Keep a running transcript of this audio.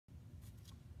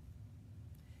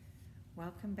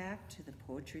Welcome back to the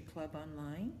Poetry Club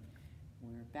Online.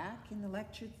 We're back in the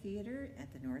lecture theater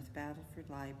at the North Battleford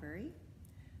Library.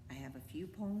 I have a few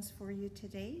poems for you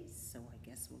today, so I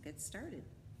guess we'll get started.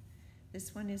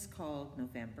 This one is called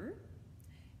November,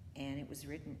 and it was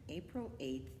written April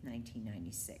 8th,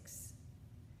 1996.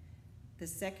 The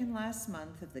second last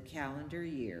month of the calendar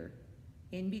year,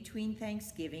 in between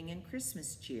Thanksgiving and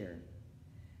Christmas cheer.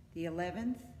 The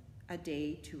 11th, a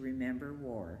day to remember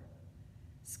war.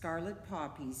 Scarlet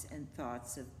poppies and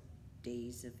thoughts of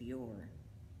days of yore.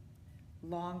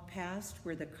 Long past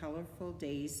were the colorful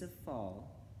days of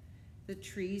fall. The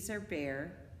trees are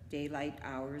bare, daylight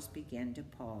hours begin to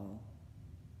pall.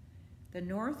 The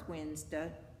north winds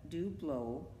do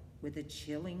blow with a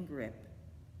chilling grip.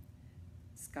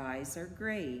 Skies are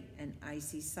gray and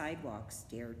icy sidewalks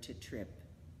dare to trip.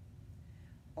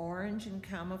 Orange and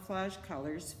camouflage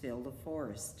colors fill the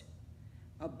forest.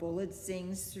 A bullet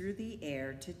sings through the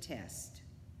air to test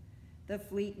the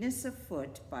fleetness of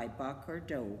foot by buck or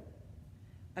doe,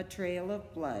 a trail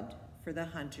of blood for the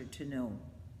hunter to know.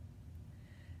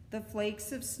 The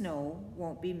flakes of snow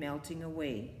won't be melting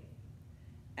away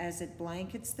as it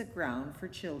blankets the ground for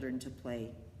children to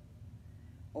play.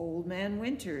 Old Man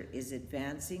Winter is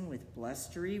advancing with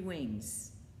blustery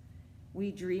wings.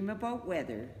 We dream about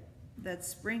weather that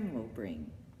spring will bring.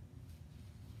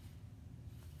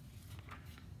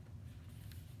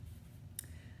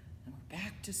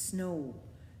 Back to snow.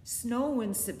 Snow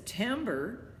in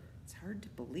September. It's hard to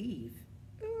believe.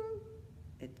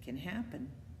 It can happen,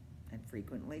 and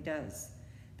frequently does.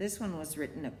 This one was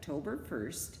written October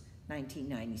 1st,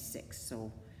 1996,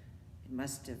 so it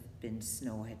must have been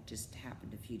snow had just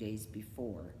happened a few days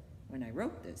before when I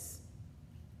wrote this.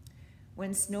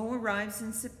 When snow arrives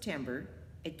in September,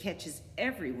 it catches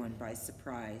everyone by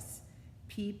surprise.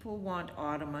 People want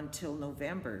autumn until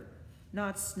November,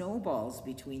 not snowballs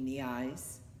between the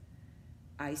eyes.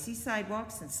 Icy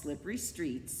sidewalks and slippery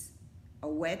streets, a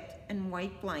wet and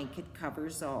white blanket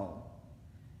covers all.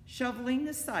 Shoveling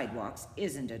the sidewalks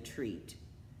isn't a treat.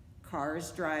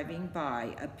 Cars driving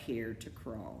by appear to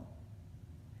crawl.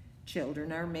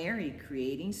 Children are merry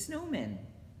creating snowmen.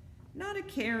 Not a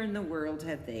care in the world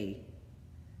have they.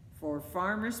 For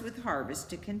farmers with harvest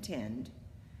to contend,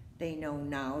 they know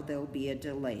now there'll be a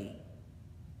delay.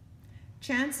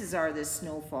 Chances are this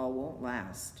snowfall won't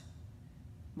last.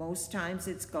 Most times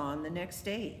it's gone the next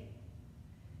day.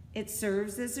 It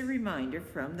serves as a reminder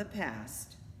from the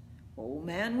past. Old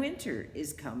Man Winter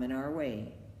is coming our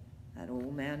way. That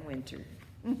Old Man Winter.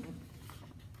 Oh,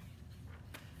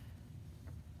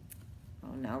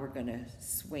 now we're gonna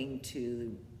swing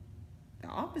to the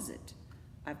opposite.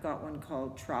 I've got one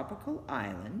called Tropical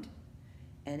Island,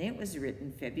 and it was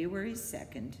written February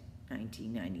 2nd,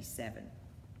 1997.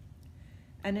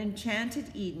 An enchanted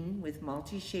Eden with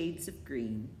multi-shades of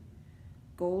green,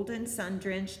 golden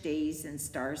sun-drenched days and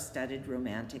star-studded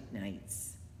romantic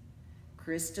nights.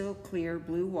 Crystal clear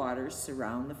blue waters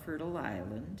surround the fertile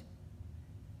island.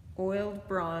 Oiled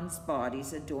bronze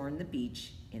bodies adorn the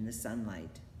beach in the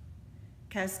sunlight.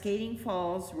 Cascading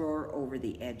falls roar over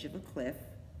the edge of a cliff.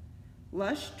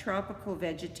 Lush tropical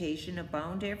vegetation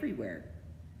abound everywhere.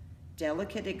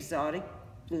 Delicate exotic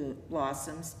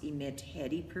blossoms emit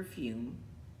heady perfume.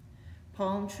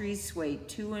 Palm trees sway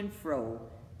to and fro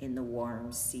in the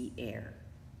warm sea air.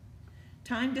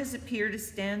 Time does appear to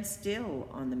stand still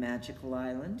on the magical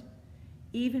island,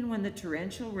 even when the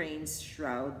torrential rains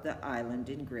shroud the island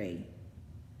in gray.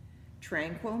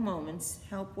 Tranquil moments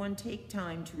help one take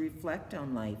time to reflect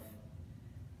on life.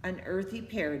 An earthy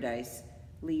paradise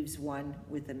leaves one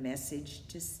with a message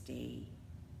to stay.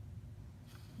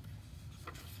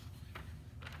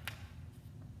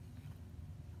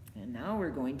 And now we're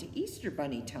going to Easter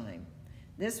Bunny time.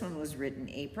 This one was written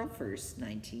April 1st,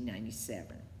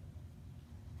 1997.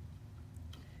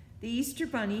 The Easter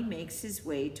Bunny makes his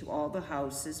way to all the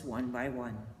houses one by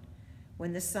one,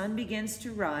 when the sun begins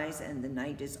to rise and the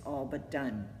night is all but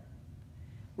done.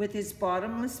 With his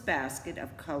bottomless basket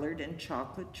of colored and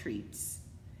chocolate treats,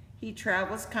 he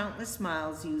travels countless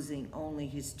miles using only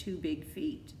his 2 big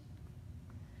feet.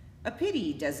 A pity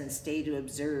he doesn't stay to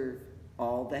observe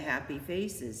all the happy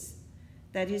faces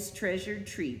that his treasured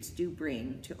treats do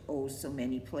bring to oh so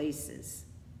many places.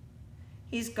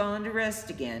 He's gone to rest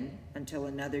again until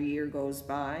another year goes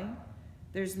by.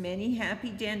 There's many happy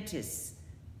dentists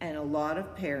and a lot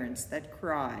of parents that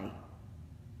cry.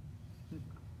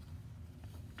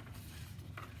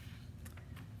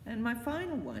 And my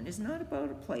final one is not about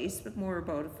a place, but more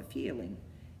about a feeling.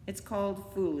 It's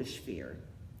called Foolish Fear,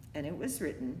 and it was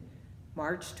written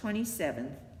March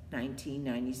 27th,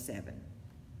 1997.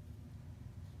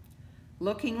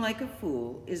 Looking like a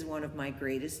fool is one of my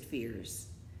greatest fears,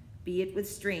 be it with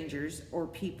strangers or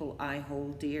people I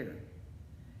hold dear.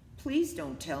 Please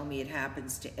don't tell me it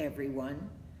happens to everyone.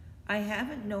 I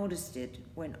haven't noticed it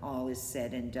when all is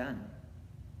said and done.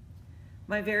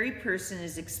 My very person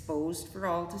is exposed for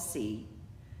all to see.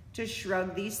 To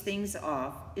shrug these things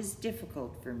off is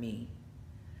difficult for me.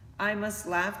 I must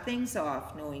laugh things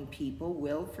off knowing people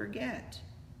will forget.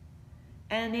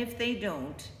 And if they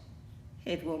don't,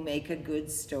 it will make a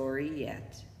good story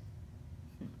yet.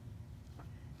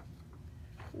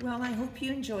 Well, I hope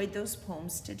you enjoyed those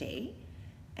poems today.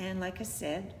 And like I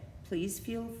said, please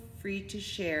feel free to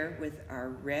share with our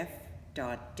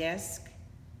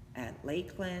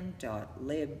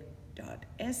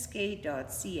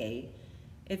ref.desk@lakeland.lib.sk.ca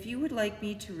if you would like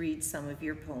me to read some of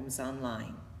your poems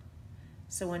online.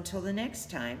 So until the next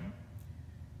time,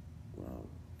 we'll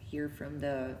hear from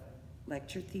the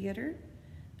lecture theater.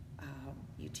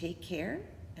 You take care,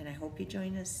 and I hope you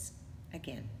join us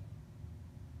again.